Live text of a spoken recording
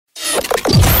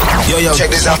Yo, check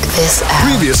this out.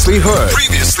 Previously heard.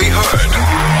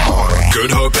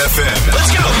 Good Hope FM.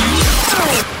 Let's go.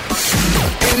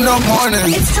 In the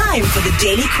morning. It's time for the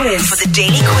daily quiz.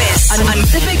 On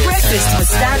Pacific Breakfast with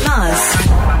Stan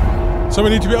Mars. So we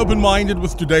need to be open-minded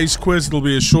with today's quiz. It'll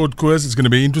be a short quiz. It's going to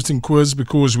be an interesting quiz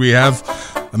because we have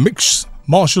a mixed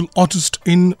martial artist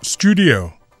in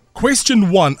studio. Question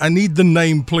 1. I need the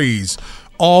name, please,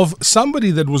 of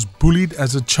somebody that was bullied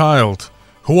as a child,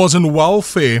 who was on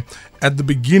welfare at the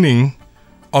beginning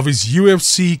of his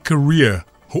UFC career,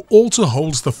 who also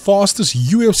holds the fastest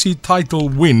UFC title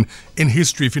win in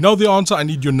history. If you know the answer, I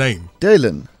need your name.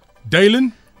 Dalen.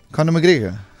 Dalen? Conor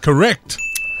McGregor. Correct.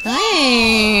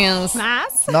 Nice.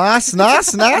 Nice.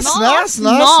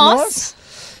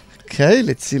 Okay,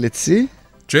 let's see.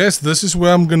 Jess, this is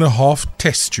where I'm going to half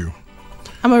test you.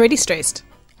 I'm already stressed.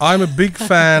 I'm a big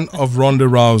fan of Ronda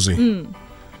Rousey.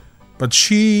 But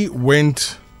she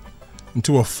went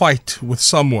into a fight with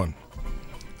someone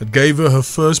that gave her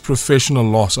first professional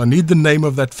loss. I need the name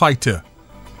of that fighter.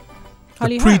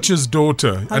 Holly The preacher's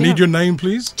daughter. Holly I need Holm. your name,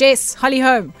 please. Jess, Holly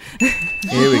Holm.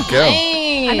 Here we go.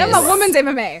 I know my woman's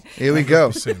MMA. Here we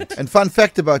go. And fun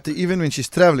fact about her, even when she's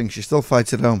traveling, she still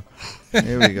fights at home.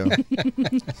 Here we go.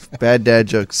 Bad dad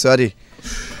joke. Sorry.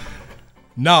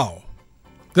 Now,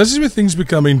 this is where things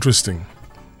become interesting.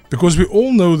 Because we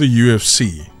all know the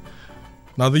UFC.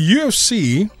 Now, the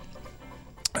UFC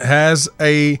has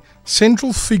a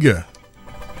central figure.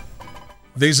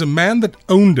 There's a man that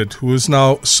owned it who has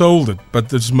now sold it, but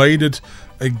that's made it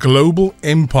a global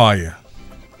empire.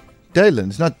 Dalen,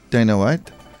 it's not Dana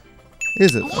White.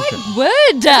 Is it? Okay.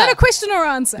 Word. Is that a question or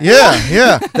answer?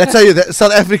 Yeah. That's how you.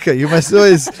 South Africa. You must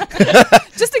always.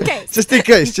 Just in case.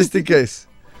 Just in case.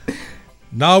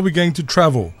 Now we're going to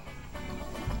travel.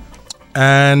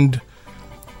 And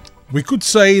we could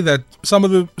say that some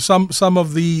of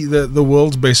the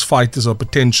world's best fighters are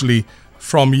potentially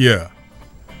from here.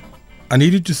 I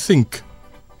need you to think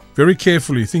very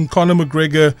carefully. Think Conor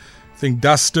McGregor, think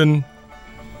Dustin.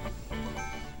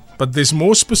 But there's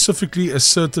more specifically a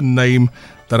certain name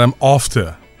that I'm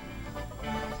after.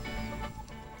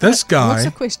 This guy What's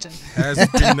the question? has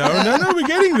been, no,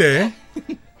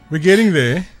 we're getting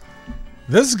there.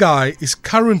 This guy is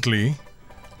currently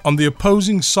on the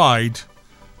opposing side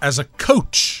as a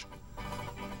coach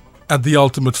at The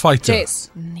Ultimate Fighter. Jess.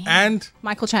 And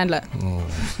Michael Chandler.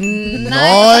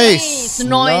 Nice.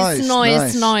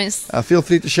 Feel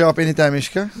free to show up anytime,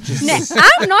 Ishka.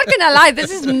 I'm not going to lie.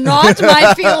 This is not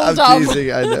my field I'm of...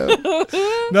 teasing, I know.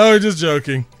 no, just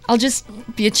joking. I'll just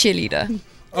be a cheerleader.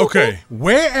 Okay,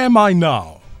 where am I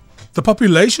now? The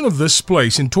population of this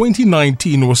place in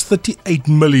 2019 was 38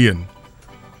 million.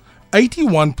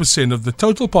 81% of the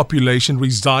total population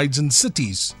resides in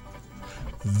cities.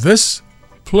 This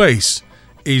place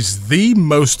is the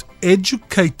most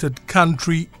educated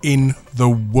country in the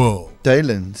world.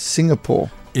 Dalen,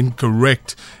 Singapore.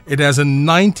 Incorrect. It has a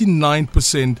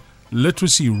 99%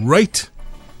 literacy rate,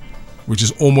 which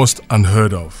is almost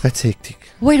unheard of. That's hectic.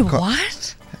 Wait,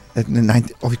 what?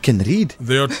 We can read.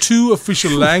 There are 2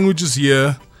 official languages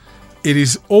here. It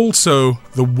is also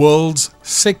the world's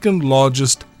second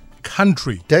largest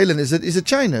country. Dalen, is it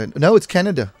China? No, it's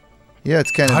Canada. Yeah,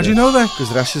 it's Canada. How do you know that?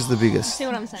 Because Russia's the biggest. See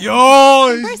what I'm saying?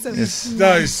 Yo, Yes.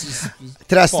 nice.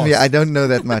 Trust me, I don't know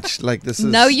that much. Like this is.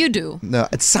 No, you do. No,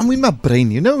 it's somewhere in my brain.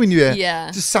 You know when you're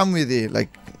Yeah. just somewhere there.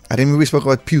 Like I remember we spoke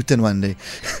about Putin one day,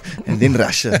 and then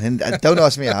Russia, and don't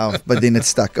ask me how, but then it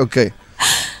stuck. Okay.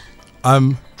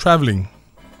 I'm traveling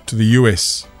to the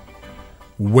US.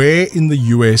 Where in the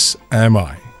US am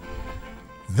I?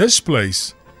 This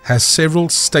place has several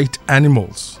state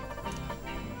animals.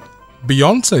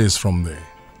 Beyonce is from there.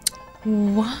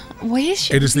 What? Where is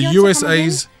she? It is the Beyonce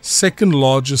USA's second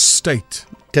largest state.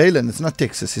 Dalen, it's not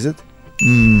Texas, is it?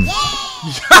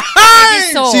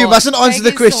 So you mustn't answer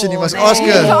the question. You must ask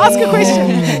her. Ask a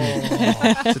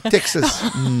question. So Texas.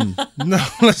 No,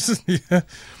 listen here.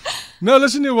 No,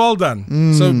 listen here. Well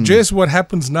done. So, Jess, what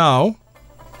happens now?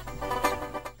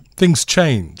 Things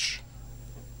change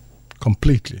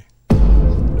completely.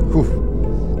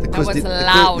 The quiz, was the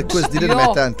loud. quiz didn't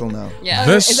matter until now. Yeah.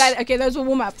 Is that okay? Those were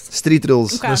warm ups. Street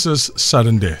rules. Okay. This is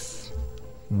sudden death.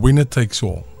 Winner takes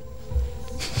all.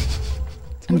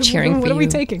 I'm cheering What for are we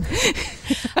you. taking?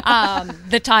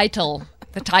 The title.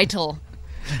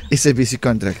 SABC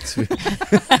contracts.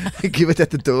 Give it at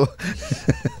the door.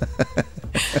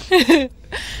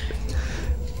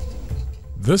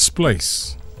 This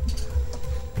place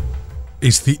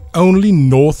is the only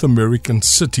North American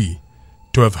city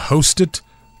to have hosted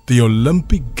the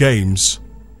Olympic Games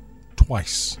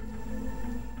twice.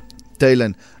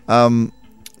 Dalen,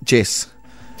 Jess.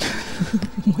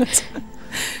 What?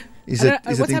 Is I it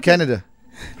don't- is it what's in happening? Canada?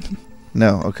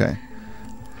 No, okay.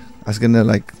 I was gonna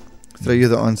throw you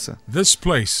the answer. This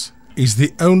place is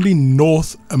the only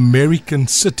North American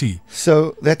city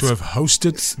So to that's have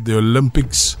hosted the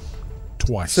Olympics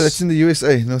twice. so that's in the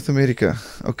USA, North America.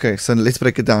 Okay, so let's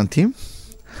break it down, team.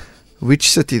 Which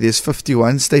city? There's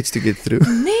 51 states to get through.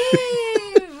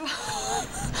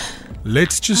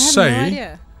 Let's just I have no say,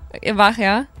 idea. Wag,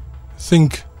 ja.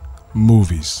 think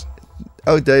movies.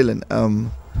 Oh, Dalen,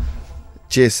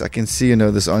 Jess, I can see you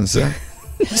know this answer.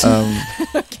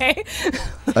 Okay.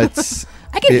 It's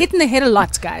I get Yeah. hit in the head a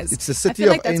lot, guys. it's the I City feel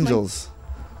of like that's my- Angels.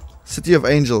 City of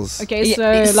Angels. Okay, Yeah,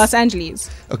 so it's- Los Angeles.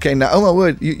 Okay, now, oh my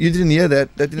word, you didn't hear that.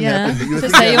 That didn't Yeah. happen. You were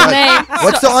Just thinking say your about- name.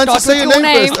 What's the Start answer? Say with your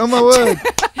name first. Oh my word.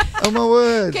 Oh my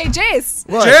word. Okay, Jess.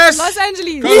 What? Jess! Los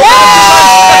Angeles. Oh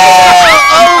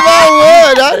my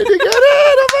word. How did you get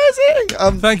it?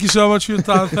 Amazing. Thank you so much for your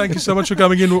time. Thank you so much for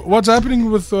coming in. What's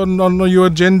happening with on your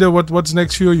agenda? What's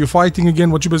next for you? You're fighting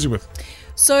again. What you busy with?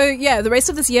 So yeah, the rest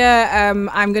of this year,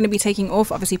 I'm going to be taking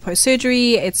off, obviously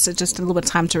post-surgery. It's just a little bit of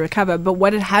time to recover. But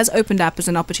what it has opened up is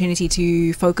an opportunity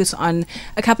to focus on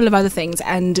a couple of other things.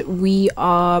 And we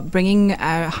are bringing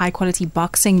high-quality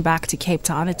boxing back to Cape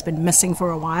Town. It's been missing for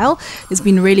a while. There's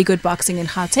been really good boxing in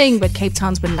Gauteng, but Cape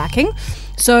Town's been lacking.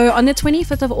 So on the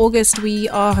 25th of August, we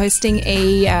are hosting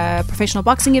a professional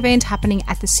boxing event happening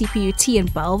at the CPUT in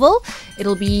Bellville.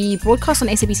 It'll be broadcast on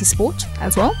SABC Sport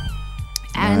as well.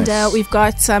 And Nice. we've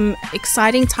got some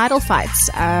exciting title fights.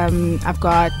 I've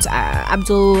got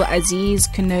Abdul Aziz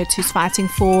Knut, who's fighting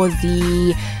for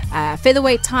the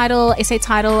featherweight title, SA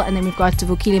title, and then we've got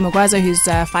Vukile Magwaza, who's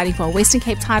fighting for a Western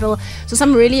Cape title. So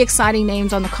some really exciting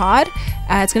names on the card.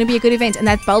 It's going to be a good event, and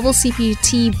that Bellville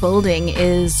CPT building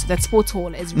that sports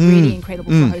hall is really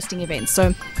incredible for hosting events.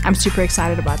 So I'm super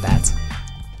excited about that.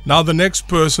 Now, the next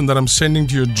person that I'm sending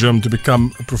to your gym to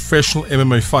become a professional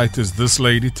MMA fighter is this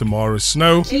lady, Tamara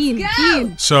Snow.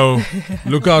 Keen. So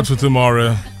look out for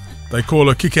Tamara. They call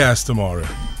her Kick-Ass Tamara.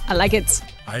 I like it.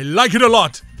 I like it a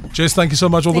lot. Jess, thank you so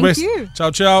much. All the Thank best. you.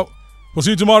 Ciao, ciao. We'll see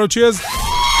you tomorrow. Cheers. Feel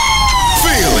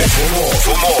it.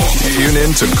 For more, tune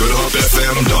in to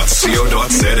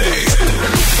goodhopefm.co.za.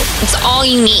 It's all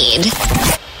you need.